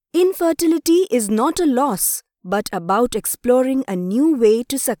Infertility is not a loss, but about exploring a new way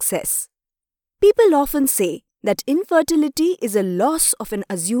to success. People often say that infertility is a loss of an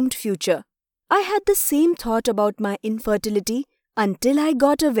assumed future. I had the same thought about my infertility until I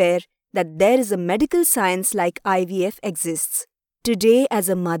got aware that there is a medical science like IVF exists. Today, as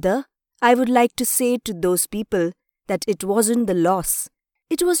a mother, I would like to say to those people that it wasn't the loss.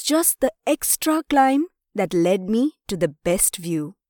 It was just the extra climb that led me to the best view.